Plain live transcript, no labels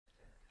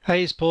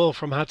Hey, it's Paul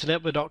from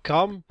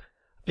howtonetwork.com.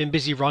 Been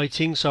busy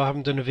writing, so I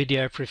haven't done a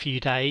video for a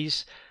few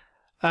days.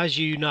 As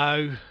you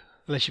know,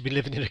 unless you've been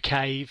living in a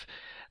cave,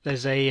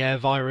 there's a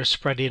virus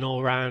spreading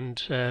all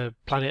around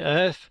planet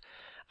Earth,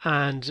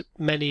 and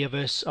many of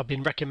us have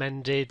been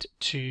recommended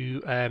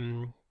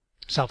to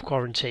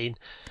self-quarantine.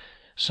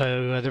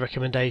 So the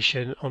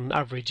recommendation on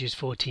average is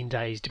 14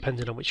 days,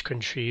 depending on which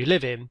country you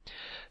live in.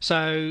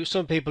 So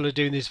some people are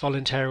doing this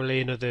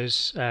voluntarily, and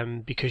others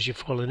because you've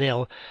fallen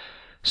ill.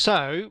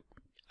 So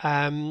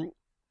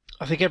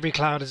I think every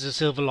cloud has a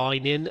silver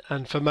lining,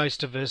 and for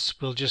most of us,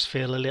 we'll just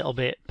feel a little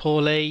bit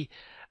poorly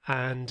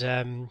and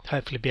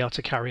hopefully be able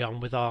to carry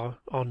on with our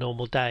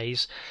normal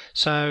days.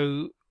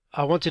 So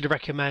I wanted to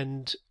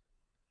recommend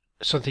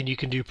something you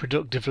can do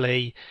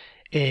productively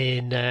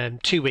in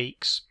 2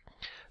 weeks.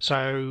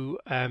 So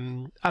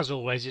as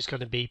always, it's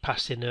going to be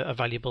passing a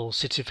valuable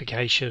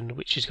certification,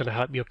 which is going to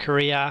help your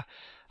career,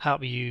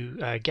 help you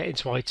get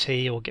into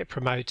IT or get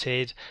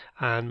promoted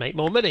and make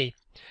more money.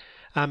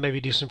 And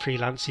maybe do some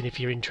freelancing if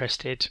you're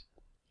interested.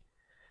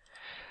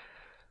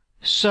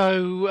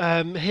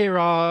 So here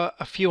are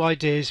a few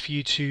ideas for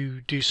you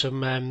to do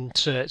some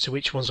certs,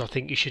 which ones I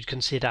think you should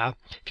consider.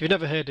 If you've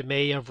never heard of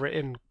me, I've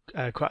written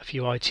quite a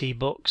few IT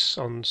books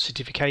on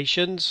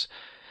certifications.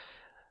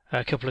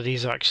 A couple of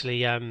these are actually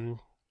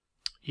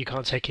you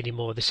can't take any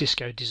more, the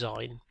Cisco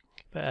design,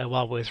 but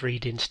well worth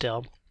reading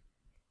still.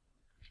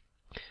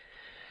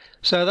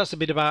 So that's a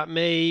bit about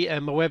me.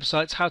 My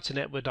website's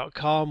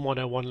howtonetwork.com,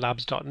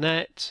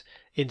 101labs.net,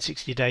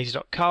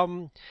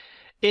 in60days.com.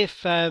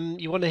 If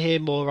you want to hear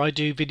more, I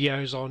do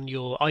videos on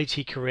your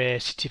IT career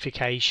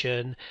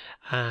certification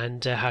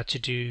and how to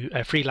do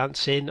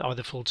freelancing,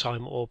 either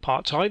full-time or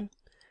part-time.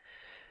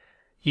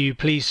 You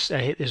please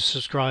hit the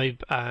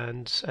subscribe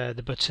and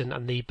the button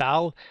and the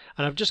bell.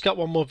 And I've just got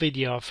one more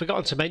video. I've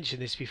forgotten to mention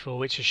this before,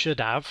 which I should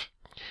have,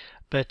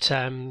 but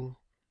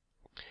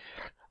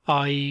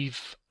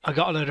I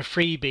got a load of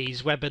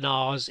freebies,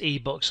 webinars,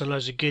 ebooks, and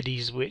loads of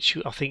goodies, which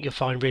I think you'll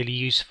find really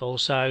useful.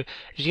 So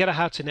if you go to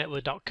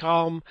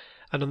howtonetwork.com,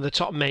 and on the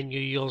top menu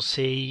you'll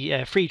see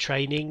free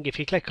training. If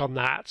you click on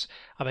that,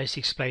 I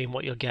basically explain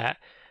what you'll get.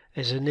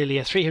 There's nearly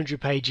a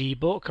 300-page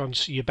ebook on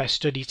your best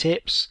study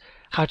tips,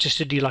 how to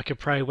study like a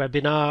pro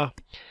webinar,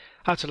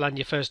 how to land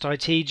your first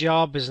IT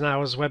job as an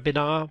hour's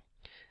webinar,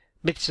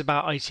 myths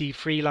about IT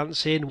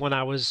freelancing, 1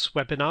 hour's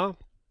webinar,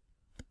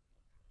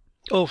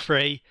 all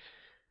free.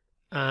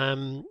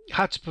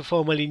 How to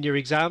perform well in your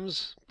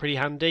exams, pretty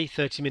handy,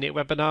 30-minute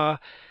webinar.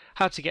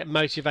 How to get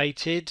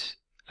motivated,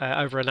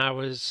 over an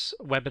hour's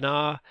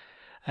webinar.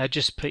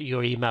 Just put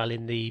your email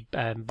in the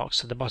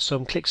box at the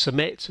bottom, click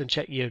submit, and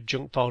check your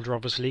junk folder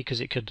obviously,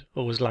 because it could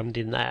always land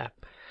in there.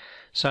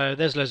 So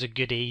there's loads of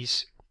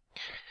goodies.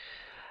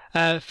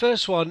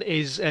 First one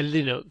is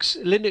Linux.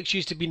 Linux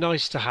used to be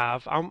nice to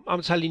have.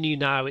 I'm telling you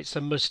now, it's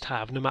a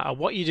must-have no matter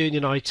what you're doing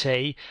in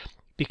IT,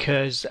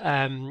 because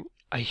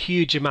a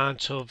huge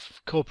amount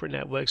of corporate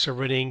networks are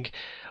running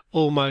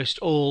almost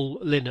all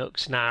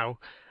Linux now,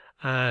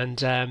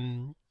 and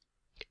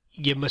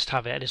you must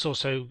have it. And it's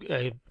also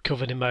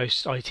covered in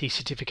most IT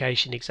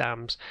certification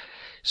exams.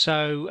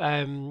 So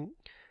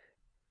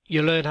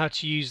you learn how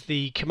to use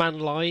the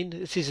command line.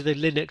 This is the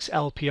Linux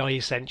LPI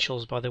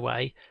Essentials, by the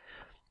way.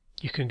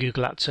 You can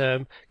Google that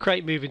term.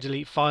 Create, move and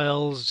delete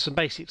files, some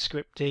basic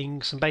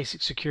scripting, some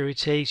basic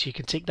security, so you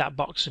can tick that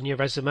box on your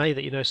resume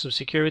that you know some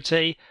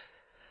security.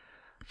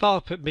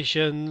 File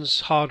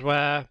permissions,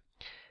 hardware.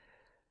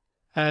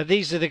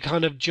 These are the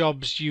kind of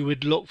jobs you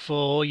would look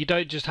for. You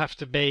don't just have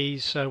to be,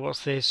 so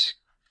what's this?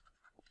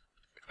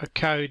 A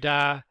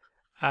coder,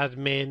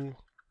 admin,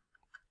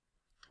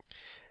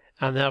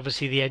 and then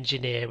obviously the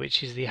engineer,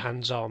 which is the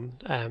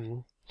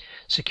hands-on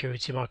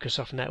security,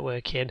 Microsoft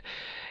networking.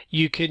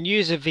 You can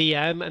use a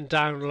VM and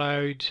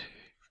download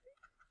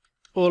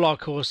all our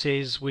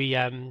courses. We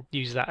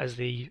use that as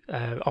the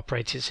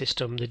operating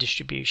system, the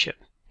distribution.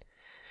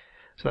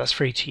 So that's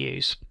free to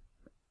use.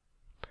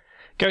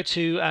 Go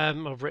to,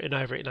 I've written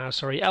over it now,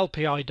 sorry,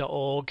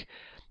 lpi.org,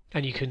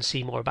 and you can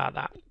see more about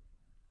that.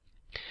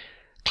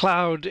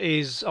 Cloud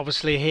is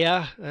obviously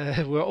here.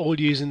 We're all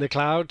using the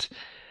cloud,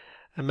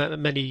 and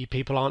many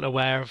people aren't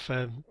aware of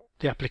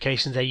the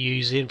applications they're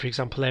using, for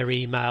example, their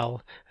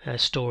email,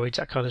 storage,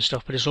 that kind of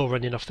stuff, but it's all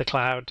running off the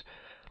cloud.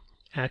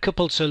 A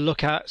couple to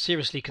look at,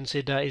 seriously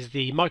consider, is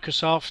the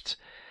Microsoft,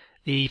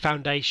 the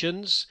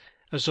Foundations,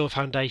 Azure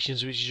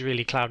Foundations, which is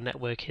really cloud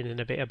networking and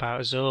a bit about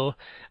Azure,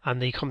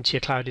 and the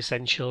CompTIA Cloud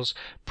Essentials.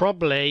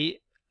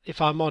 Probably, if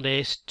I'm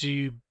honest,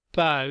 do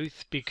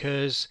both,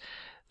 because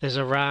there's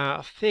around,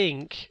 I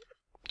think,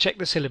 check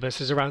the syllabus,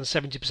 there's around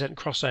 70%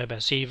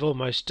 crossover, so you've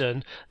almost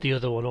done the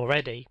other one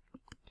already.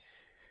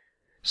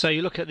 So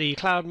you look at the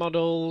cloud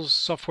models,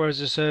 software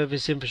as a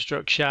service,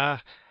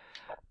 infrastructure,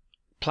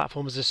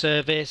 platform as a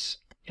service,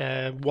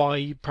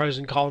 why, pros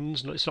and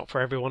cons. It's not for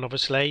everyone,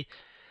 obviously.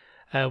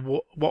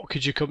 What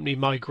could your company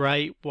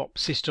migrate? What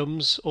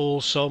systems? All,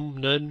 some,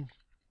 none.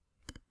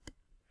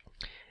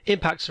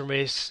 Impacts and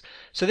risks.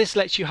 So this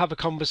lets you have a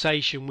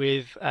conversation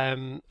with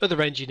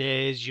other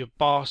engineers, your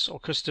boss or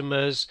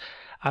customers,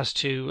 as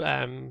to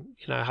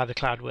you know, how the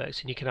cloud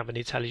works, and you can have an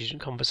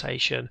intelligent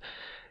conversation.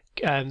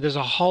 There's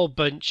a whole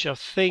bunch. I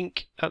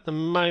think at the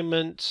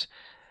moment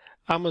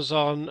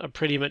Amazon are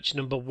pretty much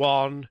number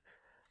one,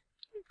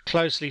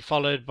 closely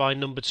followed by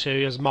number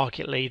two as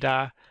market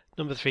leader.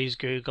 Number three is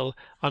Google,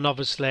 and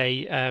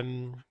obviously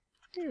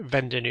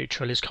vendor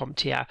neutral is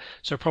CompTIA.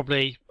 So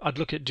probably I'd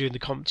look at doing the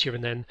CompTIA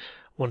and then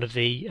one of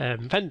the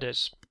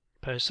vendors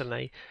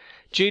personally.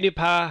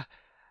 Juniper.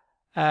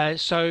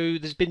 So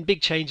there's been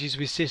big changes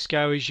with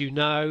Cisco, as you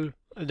know.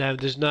 Now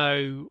there's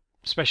no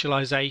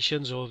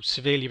specializations or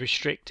severely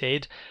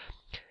restricted.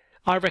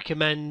 I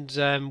recommend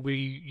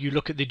you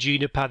look at the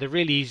Juniper. They're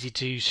really easy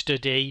to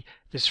study.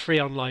 There's free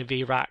online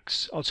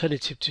VRACs,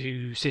 alternative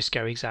to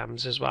Cisco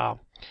exams as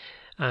well.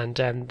 And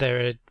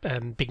they're a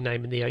big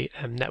name in the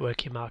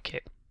networking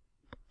market.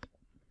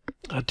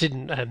 I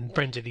didn't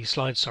render these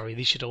slides, sorry.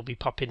 These should all be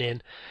popping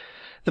in.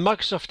 The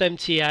Microsoft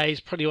MTA is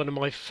probably one of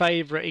my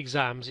favorite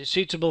exams. It's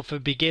suitable for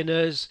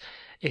beginners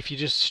if you're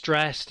just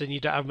stressed and you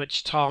don't have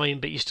much time,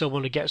 but you still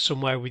want to get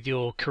somewhere with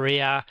your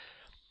career.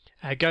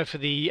 Go for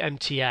the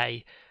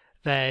MTA.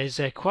 There's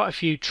quite a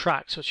few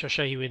tracks, which I'll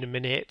show you in a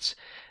minute.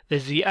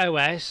 There's the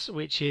OS,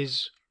 which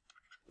is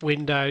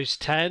Windows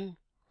 10.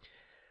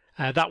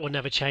 That one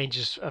never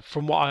changes.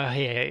 From what I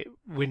hear,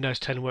 Windows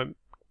 10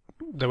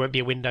 there won't be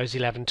a Windows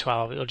 11,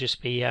 12. It'll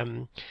just be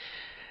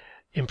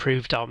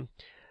improved on.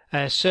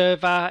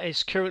 Server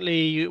is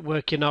currently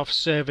working off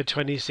Server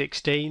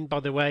 2016. By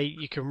the way,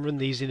 you can run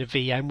these in a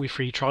VM with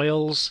free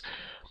trials.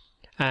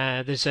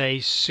 There's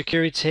a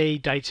security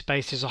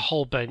database. There's a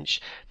whole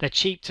bunch. They're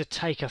cheap to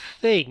take. I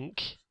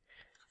think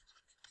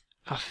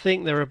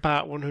they're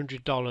about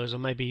 $100 or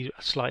maybe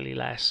slightly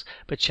less,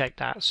 but check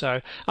that.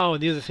 So, oh,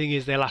 and the other thing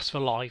is they last for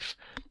life.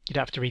 You'd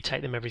have to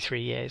retake them every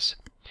 3 years.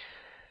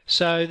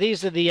 So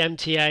these are the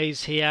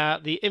MTAs here.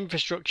 The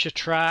infrastructure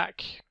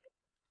track,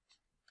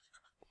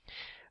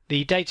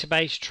 the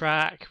database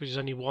track, which is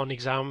only one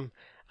exam,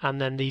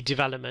 and then the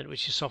development,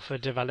 which is software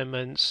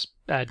developments,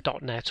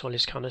 .NET, all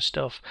this kind of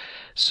stuff.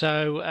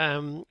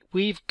 So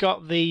we've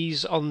got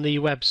these on the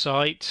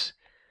website.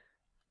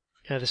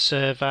 The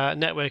server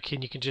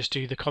networking, you can just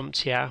do the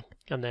CompTIA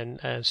and then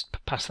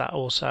pass that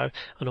also,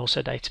 and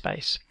also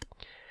database.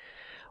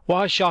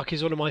 Wireshark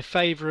is one of my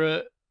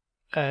favorite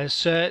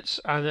certs,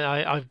 and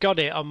I've got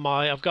it on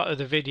I've got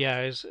other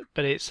videos,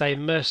 but it's a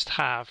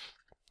must-have.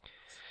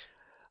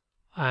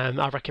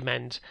 I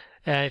recommend.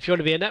 If you want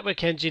to be a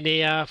network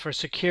engineer for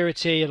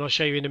security, and I'll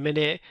show you in a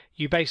minute,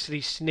 you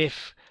basically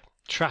sniff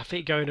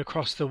traffic going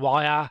across the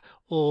wire,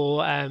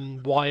 or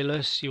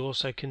wireless. You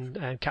also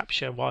can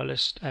capture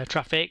wireless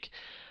traffic.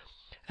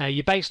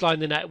 You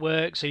baseline the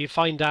network, so you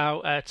find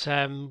out at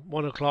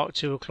 1 o'clock,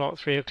 2 o'clock,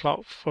 3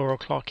 o'clock, 4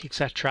 o'clock,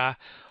 etc.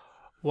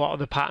 what are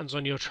the patterns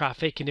on your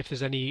traffic and if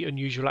there's any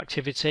unusual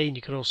activity, and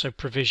you can also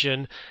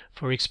provision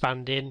for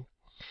expanding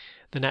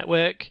the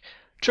network.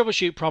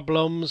 Troubleshoot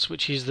problems,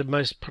 which is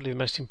probably the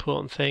most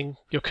important thing.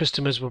 Your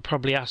customers will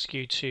probably ask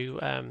you to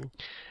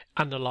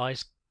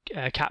analyze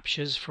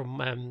captures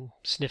from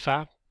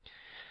Sniffer.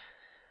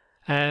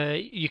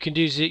 You can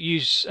use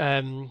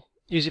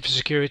it for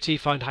security,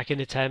 find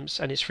hacking attempts,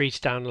 and it's free to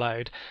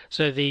download.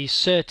 So the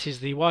cert is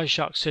the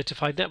Wireshark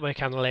Certified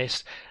Network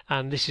Analyst,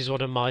 and this is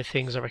one of my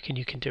things I reckon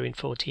you can do in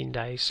 14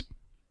 days.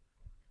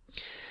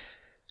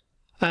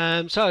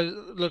 So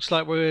it looks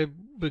like we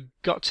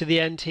got to the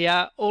end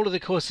here. All of the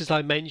courses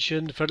I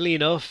mentioned, funnily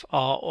enough,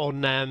 are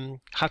on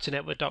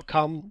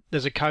howtonetwork.com.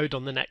 There's a code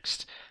on the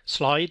next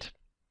slide.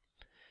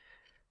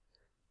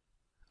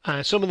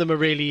 Some of them are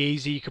really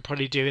easy. You could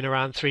probably do in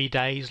around 3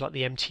 days, like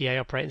the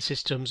MTA operating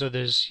systems.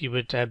 Others you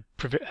would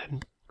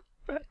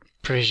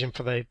provision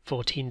for the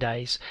 14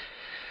 days.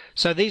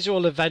 So these are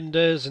all the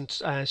vendors and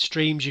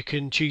streams you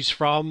can choose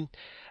from.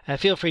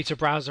 Feel free to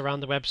browse around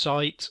the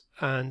website,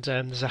 and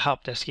there's a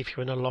help desk if you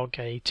want to log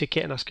a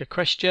ticket and ask a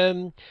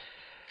question.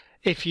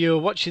 If you're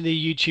watching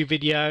the YouTube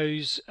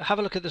videos, have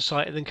a look at the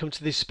site and then come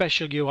to this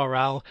special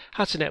URL,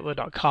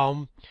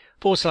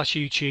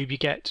 howtonetwork.com/YouTube. You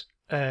get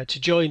to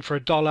join for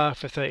 $1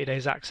 for 30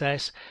 days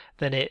access.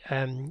 Then it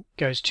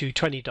goes to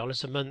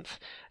 $20 a month.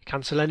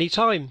 Cancel any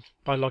time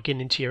by logging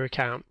into your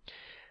account.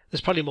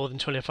 There's probably more than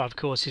 25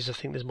 courses. I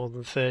think there's more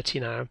than 30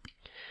 now.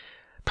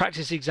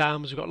 Practice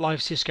exams, we've got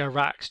live Cisco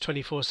racks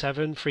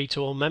 24/7, free to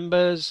all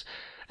members.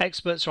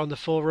 Experts are on the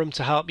forum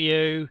to help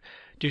you.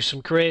 Do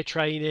some career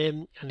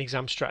training and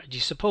exam strategy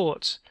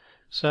support.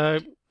 So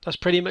that's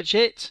pretty much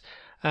it.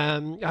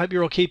 I hope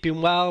you're all keeping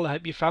well. I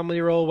hope your family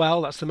are all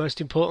well. That's the most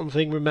important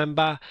thing,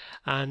 remember.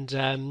 And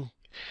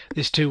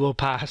this too will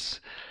pass.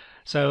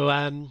 So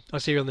I'll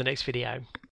see you on the next video.